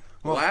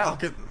 Well, Wow. I'll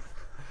get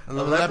A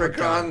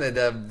leprechaun that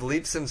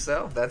bleeps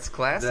himself. That's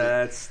classy.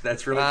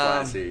 That's really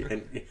classy.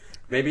 And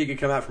maybe you could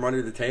come out from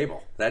under the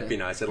table. That'd be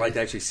nice. I'd like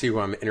to actually see who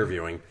I'm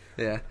interviewing.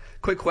 Yeah.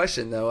 Quick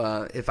question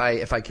though. If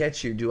I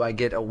catch you, do I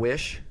get a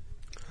wish?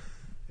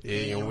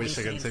 Yeah, you wish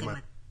I could take my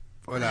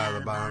foot out of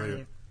the bottom of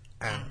your...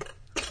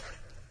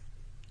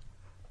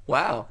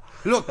 Wow.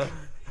 Look!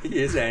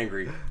 He is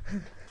angry.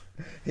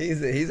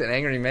 He's an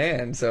angry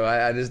man, so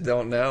I just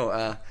don't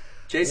know.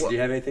 Jason, do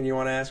you have anything you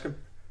want to ask him?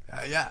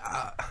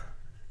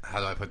 How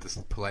do I put this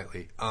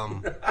politely?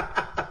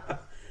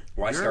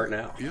 Why start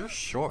now? You're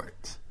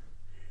short.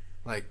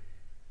 Like,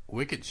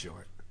 wicked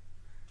short.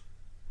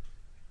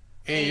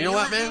 Hey, you know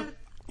what, man?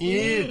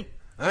 Yeah,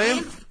 I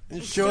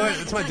am short.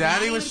 It's my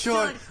daddy was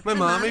short. My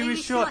mommy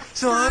was short.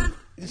 So I'm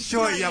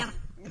short, you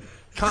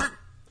cunt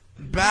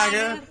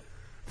bagger.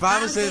 If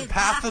I was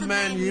half the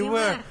man you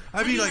were,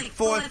 I'd be like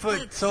 4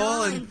 foot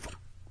tall and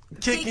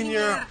kicking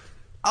your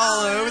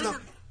all over the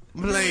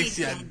place,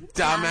 you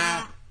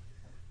dumbass.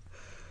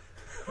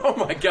 Oh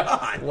my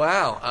God!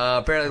 Wow.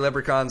 Apparently,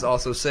 leprechauns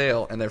also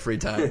sail in their free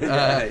time.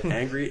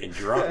 Angry and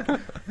drunk.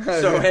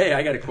 So hey,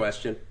 I got a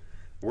question.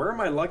 Where are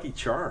my Lucky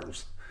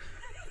Charms?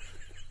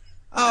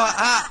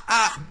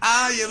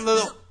 Oh, you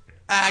little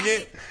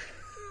agate.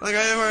 Like,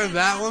 I never heard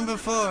that one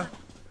before.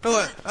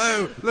 What?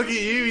 Oh, look at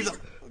you. He's a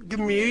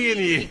comedian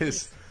he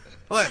is.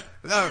 What?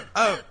 No,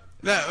 how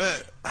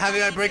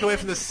did I break away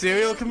from the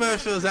cereal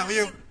commercial? Is that what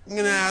you're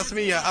going to ask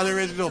me, you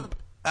unoriginal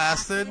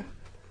bastard?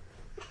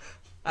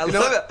 I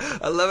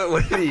love it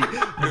when he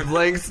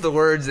blanks the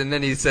words and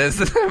then he says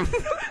them.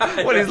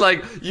 When he's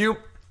like, "You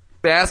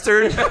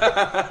bastard."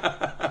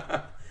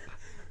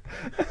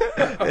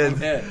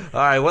 All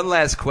right, one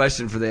last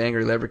question for the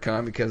angry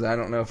leprechaun, because I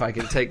don't know if I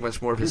can take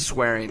much more of his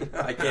swearing.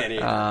 I can't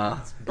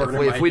either.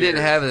 If we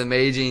didn't have an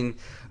amazing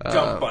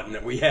dump button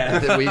that we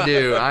have, that we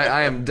do,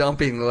 I am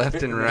dumping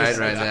left and right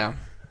now.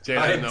 Jay,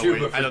 I am too,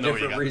 but for know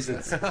different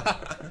reasons.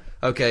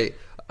 Okay,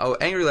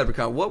 angry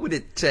leprechaun, what would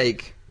it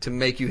take to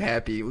make you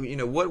happy? You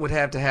know, what would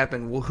have to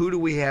happen? Well, who do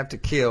we have to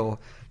kill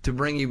to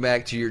bring you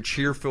back to your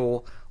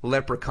cheerful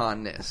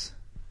leprechaunness?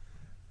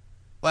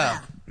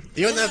 Well,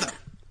 you wouldn't have to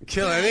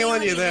kill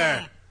anyone you're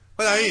there.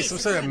 What are you, some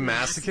sort of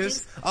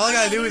masochist? All I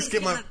gotta do is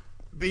get my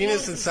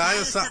penis inside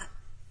of something.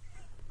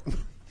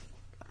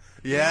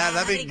 Yeah,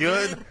 that'd be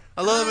good.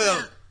 A little bit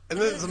of,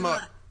 and then some more.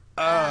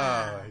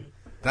 Oh,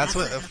 that's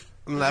what a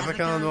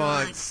leprechaun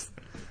wants.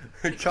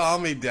 Call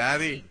me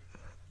daddy.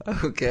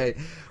 Okay.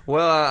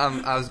 Well,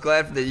 I was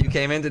glad that you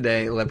came in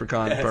today,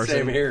 leprechaun person.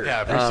 Same here. Yeah,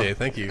 I appreciate it.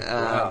 Thank you.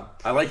 Wow.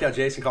 I like how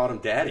Jason called him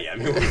daddy. I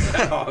mean, what's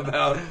that all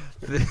about?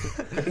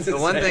 The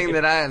one thing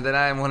that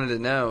I wanted to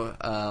know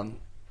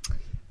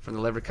from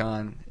the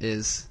leprechaun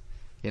is,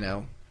 you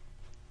know,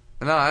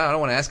 no, I don't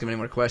want to ask him any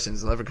more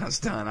questions. The leprechaun's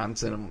done. I'm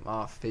sending him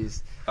off.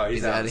 He's out out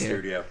of of the here.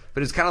 studio.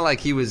 But it's kind of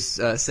like he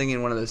was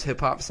singing one of those hip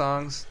hop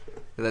songs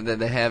that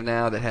they have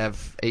now that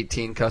have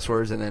 18 cuss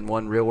words and then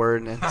one real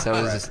word, and so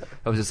it was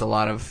just a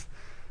lot of.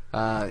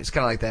 It's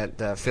kind of like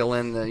that fill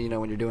in, you know,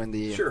 when you're doing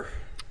the Sure.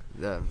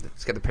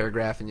 It's got the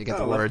paragraph and you get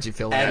the words you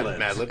fill in.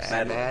 Mad libs.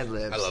 Mad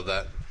libs. I love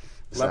that.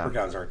 So.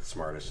 Leprechauns aren't the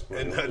smartest.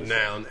 And a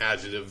noun,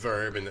 adjective,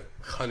 verb, and a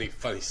funny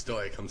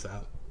story comes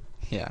out.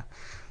 Yeah.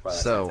 Wow,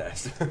 that's So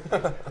fantastic.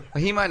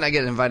 he might not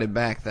get invited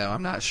back though.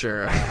 I'm not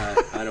sure.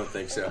 I don't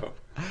think so.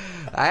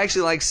 I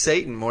actually like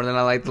Satan more than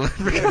I like the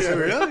leprechaun. Yeah,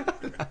 really?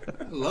 I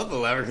love the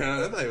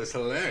leprechaun. I thought it was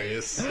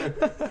hilarious.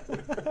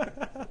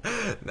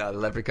 No, the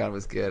leprechaun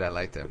was good. I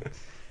liked him.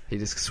 He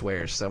just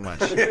swears so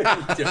much. He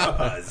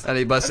does. And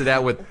he busted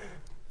out with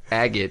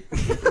agate.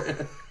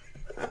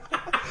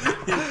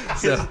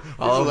 So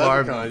all of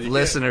our leprechaun.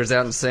 listeners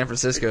out in San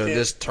Francisco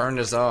just turned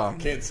us off.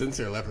 Can't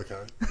censor a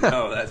leprechaun.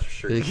 No, that's for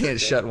sure. You can't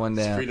shut one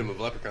It's down. freedom of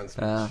leprechaun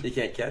speech. You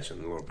can't catch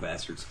them, the little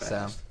bastards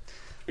fast.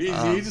 He's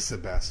just a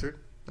bastard.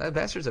 That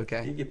bastard's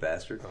okay. You get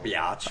bastard.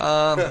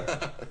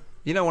 Biatch.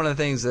 You know, one of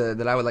the things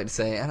that I would like to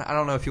say, and I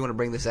don't know if you want to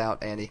bring this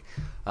out, Andy,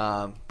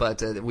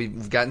 but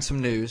we've gotten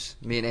some news.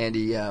 Me and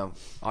Andy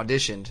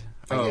auditioned.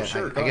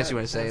 Sure. I guess you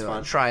want to say That's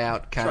fine. try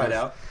out kind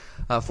Tried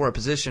of for a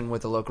position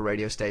with a local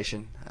radio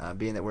station.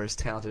 Being that we're as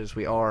talented as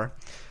we are,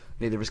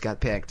 neither of us got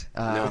picked.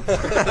 I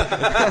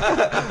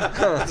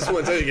just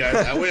want to tell you guys,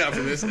 I went out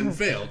for this and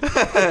failed.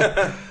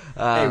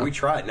 Hey, we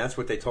tried, and that's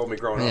what they told me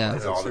growing Yeah. up.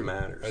 That's all that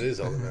matters. That is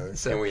all that matters.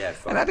 So, And we had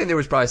fun. And I think there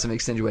was probably some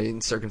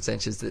extenuating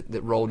circumstances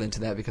that rolled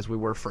into that because we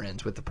were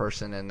friends with the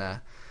person, and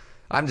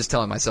I'm just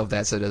telling myself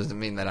that, so it doesn't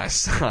mean that I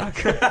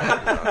suck.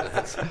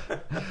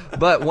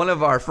 But one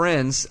of our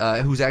friends,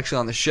 who's actually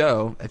on the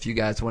show, if you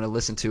guys want to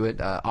listen to it,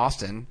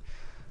 Austin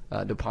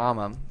De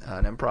Palma,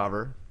 an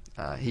improver,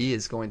 he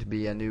is going to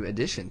be a new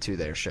addition to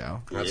their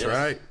show. That's Yes.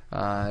 right.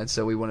 And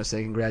so we want to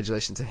say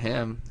congratulations to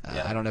him.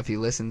 Yeah. I don't know if he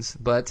listens,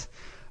 but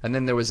and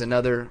then there was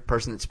another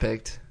person that's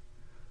picked,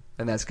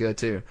 and that's good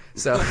too.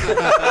 So, but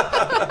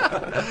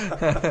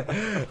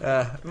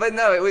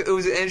no, it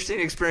was an interesting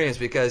experience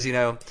because me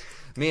and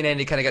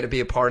Andy kind of got to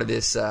be a part of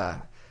this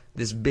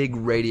this big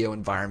radio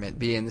environment,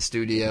 be in the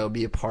studio,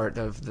 be a part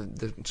of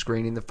the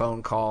screening, the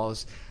phone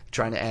calls,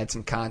 trying to add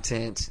some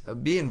content,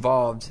 be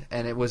involved,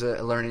 and it was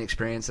a learning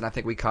experience. And I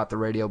think we caught the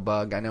radio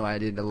bug. I know I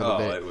did a little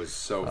bit. It was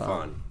so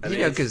fun. I You mean,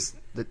 know, it's-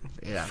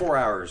 because 4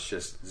 hours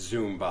just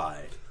zoom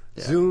by.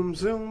 Yeah.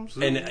 Zoom.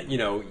 And, I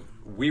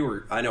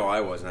know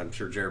I was, and I'm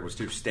sure Jared was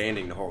too,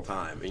 standing the whole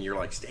time. And you're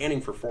like standing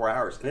for 4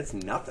 hours, and it's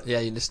nothing. Yeah,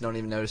 you just don't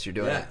even notice you're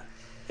doing Yeah.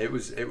 it. It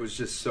was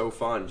just so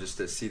fun just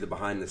to see the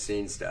behind the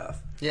scenes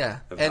stuff Yeah,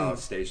 of how a and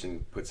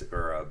station puts it,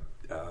 or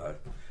a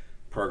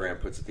program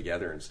puts it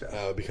together and stuff.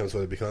 It becomes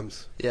what it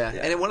becomes. Yeah.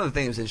 Yeah. And one of the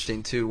things that was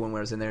interesting too when I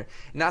was in there,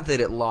 not that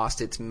it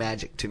lost its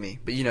magic to me,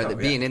 but that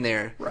being in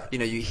there, Right.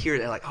 you hear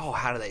it like, oh,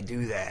 how do they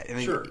do that? I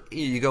mean, Sure.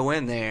 you go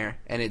in there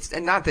and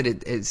and not that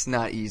it's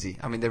not easy.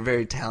 I mean, they're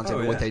very talented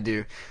at what they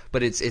do,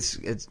 but it's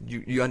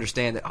you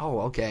understand that,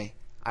 oh, okay,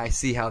 I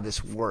see how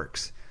this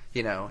works.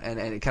 And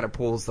it kind of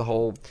pulls the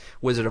whole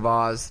Wizard of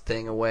Oz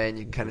thing away, and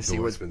you can kind of see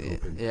door's what's been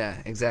opened. yeah,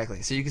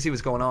 exactly. So you can see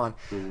what's going on,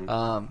 and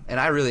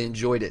I really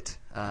enjoyed it.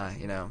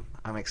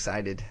 I'm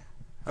excited.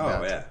 Oh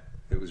yeah,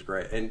 it was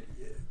great, and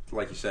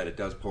like you said, it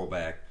does pull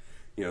back,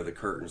 the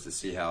curtains to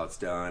see how it's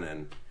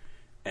done,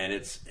 and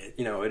it's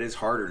it is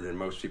harder than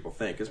most people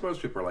think, because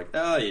most people are like,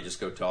 oh, you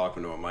just go talk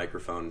into a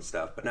microphone and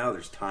stuff, but now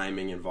there's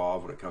timing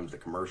involved when it comes to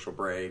commercial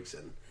breaks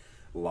and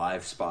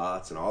live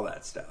spots and all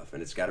that stuff,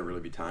 and it's got to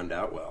really be timed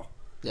out well.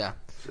 Yeah.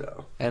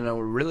 So, And a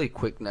really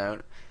quick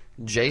note,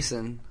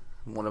 Jason,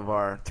 one of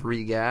our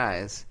 3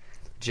 guys,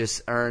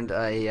 just earned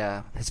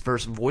his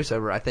first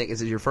voiceover. I think,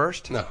 is it your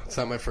first? No, it's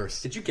not my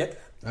first. did you get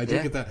that? I did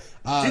Yeah. get that.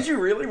 Did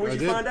you really? What I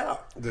did you did. find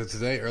out?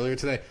 Earlier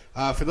today.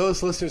 For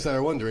those listeners that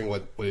are wondering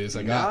what it is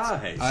I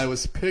got, Nice. I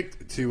was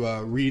picked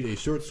to read a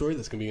short story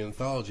that's going to be an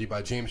anthology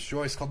by James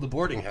Joyce called The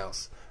Boarding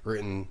House,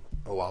 written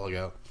a while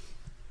ago.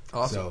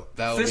 Awesome. So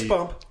that'll Fist be,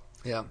 bump.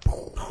 Yeah.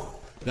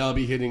 That'll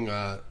be hitting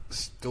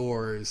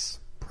stores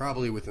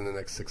probably within the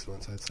next 6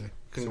 months, I'd say.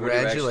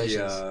 Congratulations. So when do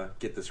you actually,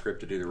 get the script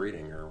to do the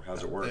reading, or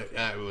how's it work?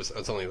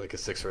 It's only like a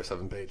 6 or a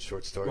 7 page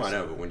short story. Well, I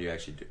know, so- but when do you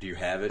actually do you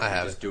have it? I You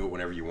have just it. do it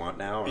whenever you want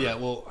now? Or? Yeah,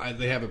 well,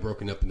 they have it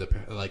broken up into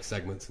like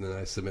segments, and then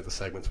I submit the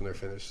segments when they're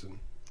finished, and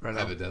Right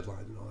have on. a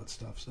deadline and all that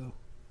stuff. So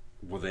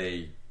Will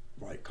they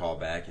call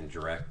back and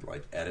direct,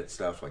 edit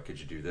stuff? Like, could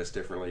you do this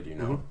differently? Do you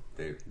know?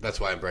 that's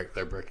why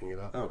they're breaking it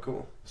up. Oh,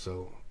 cool.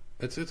 So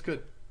it's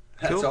good.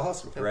 That's Cool.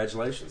 awesome.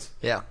 Congratulations.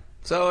 Yeah.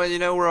 So,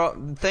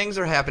 things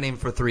are happening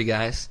for 3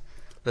 guys.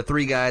 The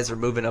 3 guys are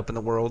moving up in the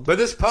world. But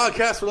this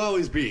podcast will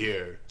always be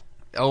here.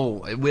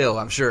 Oh, it will,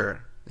 I'm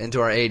sure, into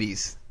our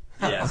 80s.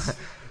 Yes.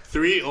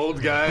 3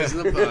 old guys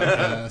in the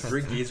podcast.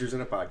 3 geezers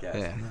in a podcast.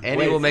 Yeah.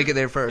 Andy will make it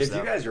there first, If though.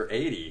 you guys are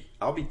 80,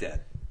 I'll be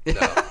dead. No,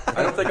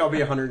 I don't think I'll be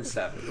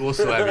 107. we'll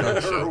still have you on the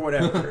or show.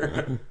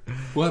 whatever.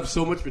 We'll have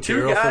so much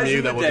material guys from you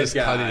and that a we'll dead just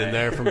cut it guy. in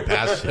there from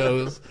past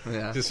shows.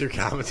 Yeah. Just your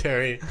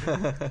commentary.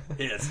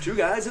 It's 2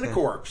 guys and a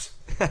corpse.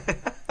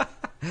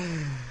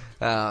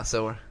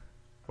 So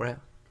we're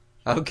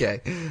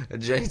okay.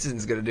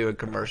 Jason's going to do a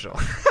commercial.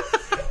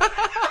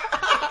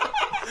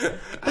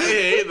 I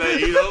hate that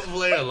you don't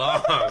play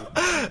along.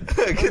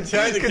 Because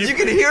you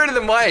can hear it in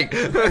the mic.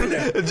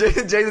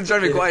 Jason's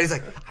trying to be quiet. He's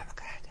like, I'm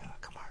going to do a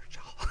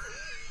commercial.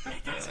 Hey,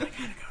 guys, I got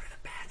to go to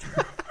the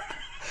bathroom.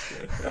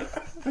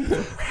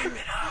 Wrap it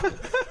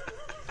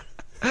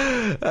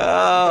up.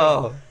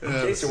 Oh.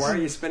 Jason, why are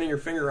you spinning your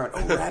finger around?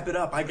 Oh, wrap it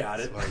up. I got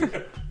it.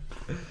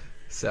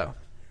 So,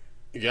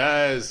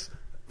 Guys,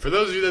 for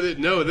those of you that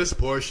didn't know, this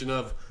portion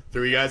of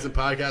 3 Guys in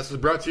Podcast was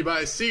brought to you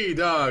by Sea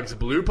Dogs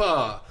Blue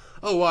Paw,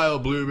 a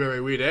wild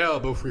blueberry wheat ale,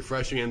 both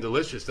refreshing and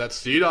delicious. That's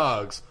Sea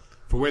Dogs,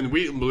 for when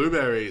wheat and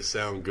blueberries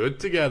sound good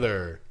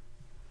together.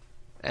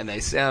 and they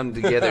sound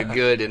together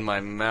good in my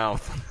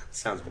mouth.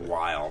 Sounds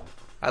wild.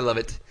 I love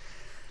it.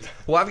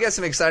 Well, I've got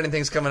some exciting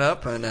things coming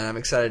up, and I'm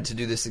excited to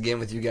do this again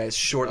with you guys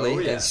shortly Oh,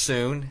 yeah. and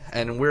soon.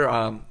 And we're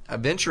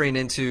venturing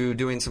into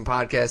doing some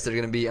podcasts that are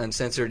going to be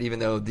uncensored, even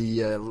though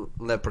the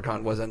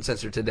Leprechaun was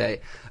uncensored today.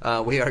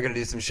 We are going to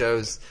do some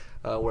shows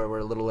where we're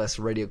a little less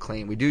radio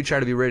clean. We do try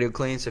to be radio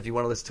clean, so if you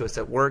want to listen to us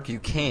at work, you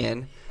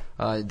can.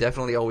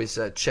 Definitely always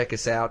check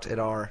us out at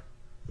our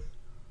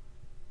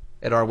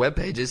web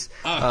pages.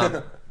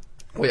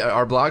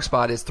 Our blog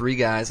spot is 3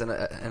 Guys and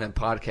a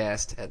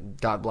podcast at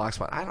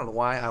 .blogspot. I don't know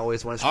why I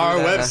always want to screw Our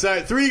that up.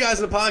 website,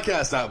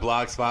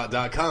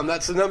 3guysinapodcast.blogspot.com.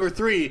 That's the number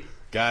 3,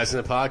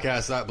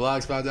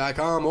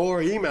 guysinapodcast.blogspot.com,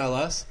 or email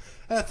us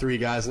at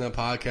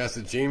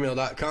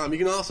 3guysinapodcast@gmail.com. You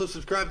can also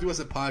subscribe to us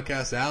at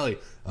Podcast Alley.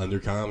 Under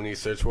comedy,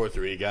 search for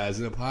 3 Guys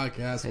in a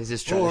Podcast, He's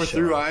just trying or to show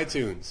through off.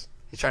 iTunes.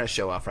 He's trying to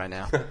show off right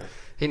now.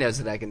 He knows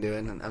that I can do it,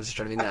 and I'm just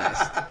trying to be nice.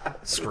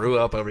 Screw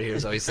up over here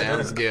so he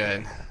sounds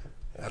good.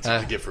 That's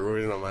what you get for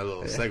ruining on my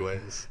little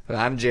segues. But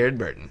I'm Jared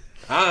Burton.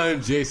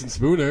 I'm Jason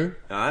Spooner,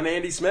 I'm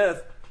Andy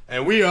Smith.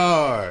 and we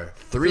are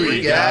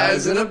 3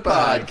 Guys in a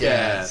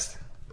Podcast.